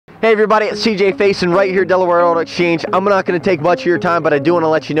Hey everybody, it's CJ Faison right here at Delaware Auto Exchange. I'm not going to take much of your time, but I do want to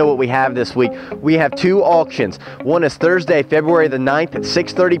let you know what we have this week. We have two auctions. One is Thursday, February the 9th at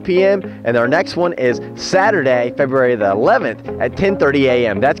 6:30 p.m. and our next one is Saturday, February the 11th at 10:30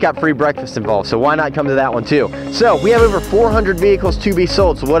 a.m. That's got free breakfast involved, so why not come to that one too? So we have over 400 vehicles to be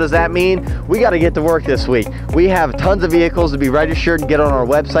sold. So what does that mean? We got to get to work this week. We have tons of vehicles to be registered and get on our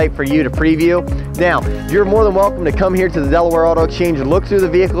website for you to preview. Now, you're more than welcome to come here to the Delaware Auto Exchange and look through the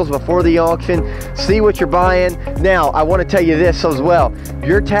vehicles before the auction, see what you're buying. Now, I want to tell you this as well.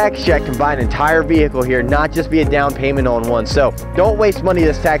 Your tax check can buy an entire vehicle here, not just be a down payment on one. So don't waste money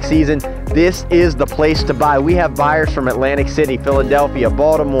this tax season. This is the place to buy. We have buyers from Atlantic City, Philadelphia,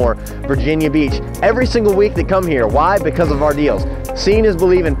 Baltimore, Virginia Beach, every single week that come here. Why? Because of our deals. Seeing is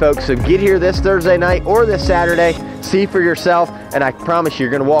believing, folks. So get here this Thursday night or this Saturday, see for yourself, and I promise you,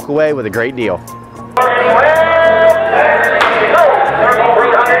 you're going to walk away with a great deal.